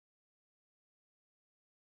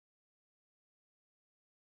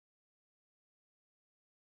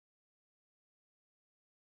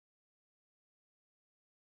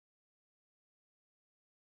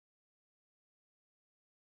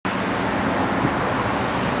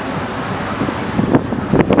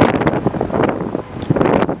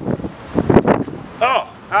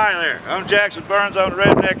Hi there, I'm Jackson Burns, I'm the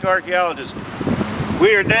Redneck Archaeologist.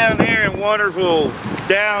 We are down here in wonderful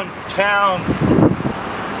downtown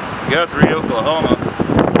Guthrie, Oklahoma.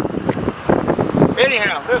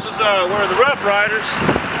 Anyhow, this is where the Rough Riders,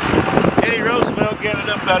 Eddie Roosevelt gathered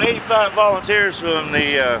up about 85 volunteers from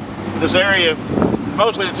this area,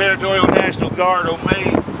 mostly the Territorial National Guard, on May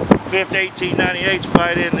 5th, 1898 to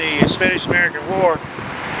fight in the Spanish-American War.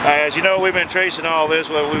 As you know, we've been tracing all this.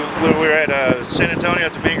 When we were at San Antonio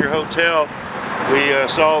at the Meager Hotel, we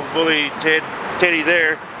saw the bully Teddy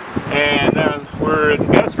there, and we're in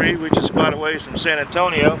Guthrie, which is quite a ways from San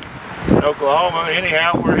Antonio, Oklahoma.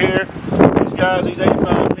 Anyhow, we're here. These guys, these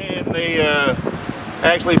 85 men, they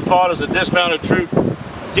actually fought as a dismounted troop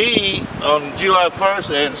D on July 1st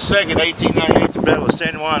and 2nd, 1898, the Battle of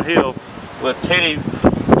San Juan Hill, with Teddy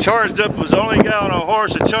charged up, was the only guy on a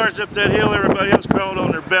horse that charged up that hill. Everybody else crawled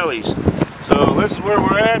on their bellies. So this is where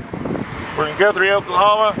we're at. We're in Guthrie,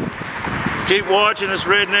 Oklahoma. Keep watching this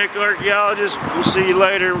Redneck Archaeologist. We'll see you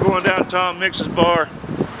later. We're going down to Tom Mix's bar.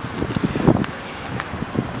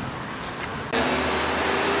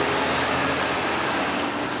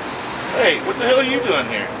 Hey, what the hell are you doing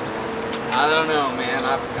here? I don't know, man.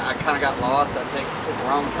 I kind of got lost. I think I took the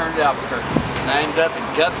wrong turn to Albuquerque. And I ended up in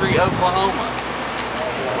Guthrie, Oklahoma.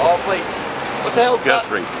 Of all places. What the hell's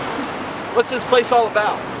Guthrie? What's this place all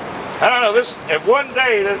about? I don't know. At one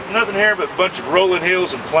day, there's nothing here but a bunch of rolling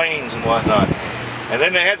hills and plains and whatnot. And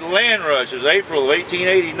then they had the land rush. It was April of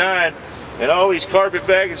 1889, and all these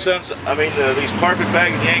carpetbagging sons. I mean, these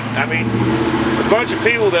carpetbagging a bunch of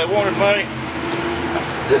people that wanted money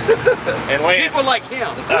and land. People like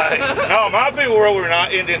him. No, my people were over in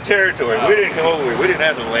Indian Territory. We didn't come over here. We didn't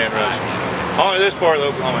have no land rush. Only this part of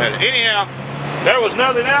Oklahoma had it. Anyhow, there was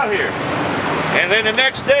nothing out here. And then the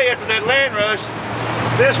next day after that land rush,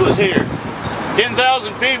 this was here. 10,000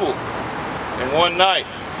 people in one night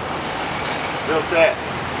built that.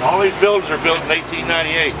 All these buildings are built in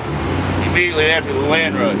 1898, immediately after the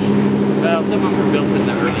land rush. Well, some of them were built in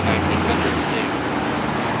the early 1900s too.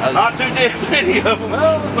 Not too damn many of them.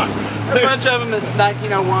 Well, a bunch of them is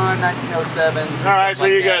 1901, 1907. All right, so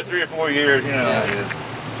like you that. got 3 or 4 years, you know.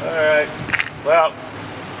 Yeah. All right. Well,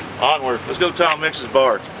 onward. Let's go to Tom Mix's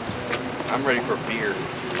bar. I'm ready for a beer.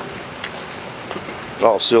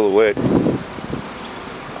 All silhouette.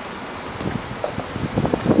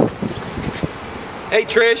 Hey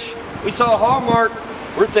Trish, we saw a Hallmark.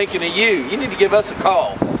 We're thinking of you. You need to give us a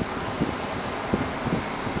call.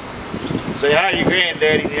 Say hi to your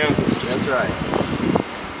granddaddy and the uncles. That's right.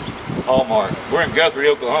 Hallmark. We're in Guthrie,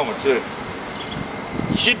 Oklahoma too.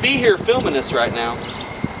 You should be here filming this right now. We'll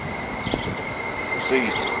see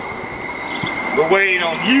you. We're waiting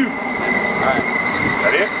on you. All right.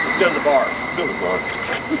 That it? Let's go to the bar. Let's go to the bar.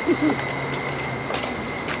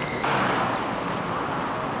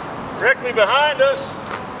 Directly behind us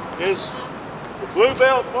is the Blue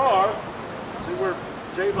Belt Bar. See where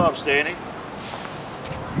JayBob's standing?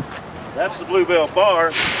 That's the Blue Belt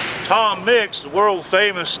Bar. Tom Mix, the world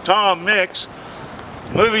famous Tom Mix,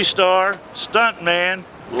 movie star, stuntman,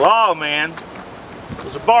 lawman,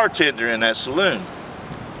 was a bartender in that saloon.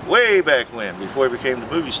 Way back when, before he became the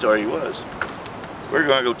movie star he was. We're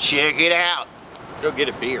gonna go check it out. Go get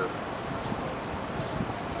a beer.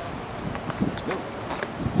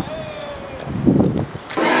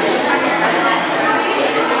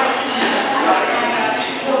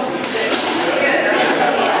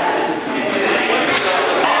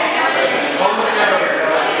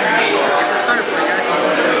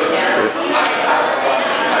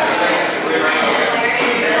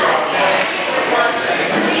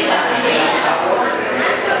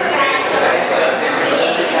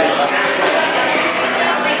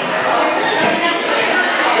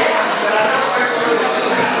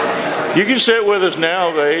 You can sit with us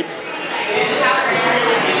now, babe.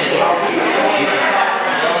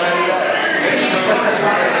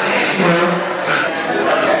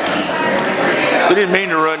 We didn't mean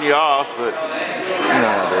to run you off, but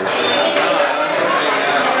no, babe.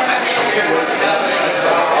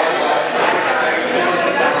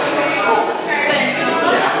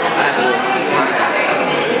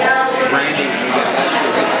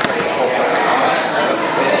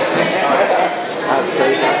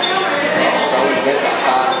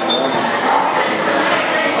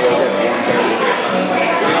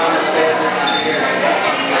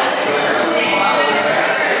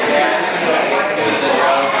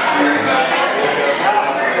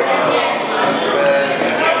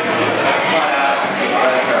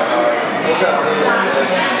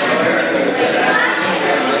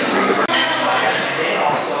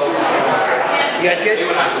 You guys good? You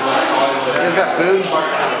guys got food?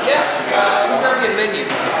 Yeah. We're going to get a menu.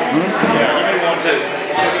 Yeah, give me one too.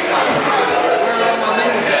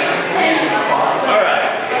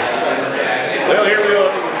 Alright. Well, here we are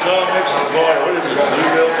at Tom Mix's bar. What is it?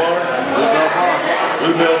 Bluebell Bar? Bluebell Bar.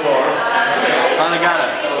 Bluebell Bar. Finally got a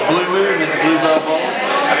Blue Moon at the Bluebell Bar.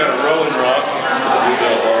 I got a Rolling Rock at the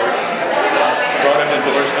Bluebell Bar. Product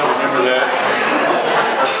endorsement, remember that.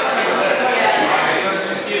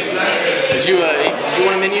 Did you want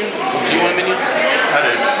a menu? Did you want a menu? I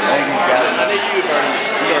did. I think he's got it. I think you've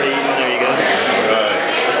already eaten. There you go. Right.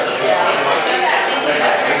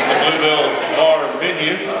 This is the Bluebell Bar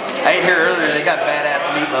menu. I ate here earlier. They got badass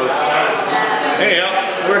meatloaf. Anyhow,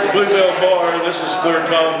 we're at the Bluebell Bar. This is where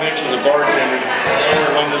Tom Mix was a bartender. Somewhere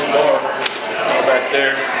along this bar, back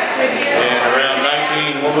there. And around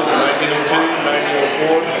 1902,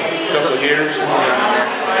 1904, a couple of years.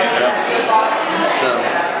 Yeah. So,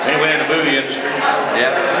 anyway, in the movie industry.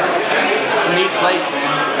 Yeah. It's a neat place, man.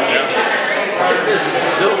 Yeah. This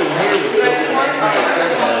building here was built in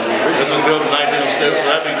 1907. This was built in 1907, so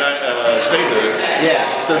that'd be statehood. Yeah.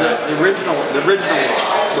 So the original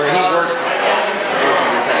where he worked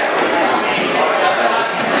wasn't this actually.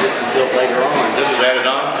 This was built later on. This was added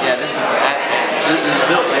on? Yeah, this was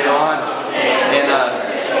built later on. And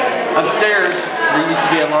upstairs there used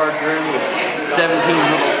to be a large room with 17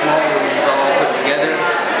 little small rooms all put together.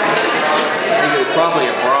 I think it was probably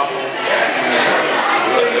a brothel.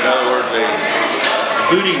 In other words, a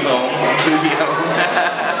booty home. Booty home.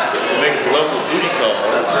 Make a local booty call.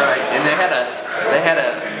 That's right. And they had a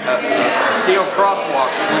steel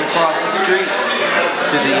crosswalk that went across the street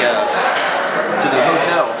to the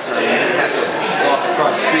hotel. So you didn't have to walk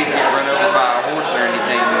across the street and get run over by a horse or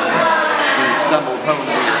anything when you stumbled home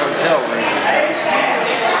to your hotel room.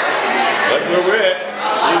 That's where we're at.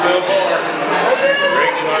 Bluebell Bar.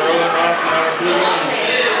 Drinking our Rolling Rock and our Blue Moon.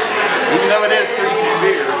 Even though it is 3-2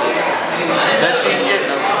 beer, best you can get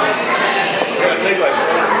them. Yeah, it tastes like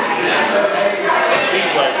water. It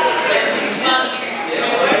tastes like water.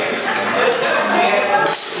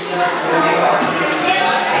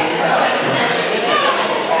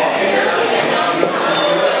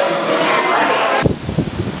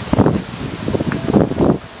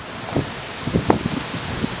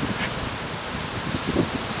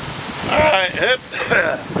 Alright,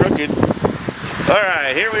 crooked.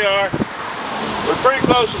 Alright, here we are. We're pretty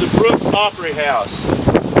close to the Brooks Opry House.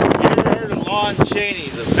 You ever heard of Lon Chaney,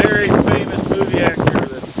 the very famous movie actor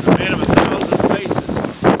that's the man of 1,000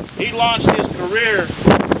 faces? He launched his career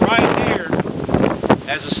right here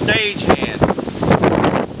as a stagehand.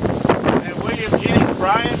 And William Jennings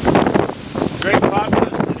Bryan, great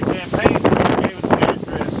populist in the campaign, gave us the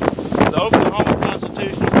address. The Oklahoma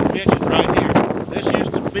Constitutional Convention right here. This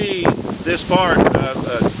used to be, this part of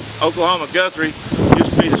Oklahoma, Guthrie,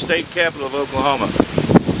 used to be the state capital of Oklahoma.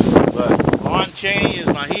 But Lon Chaney is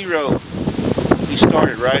my hero. He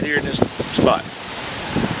started right here in this spot.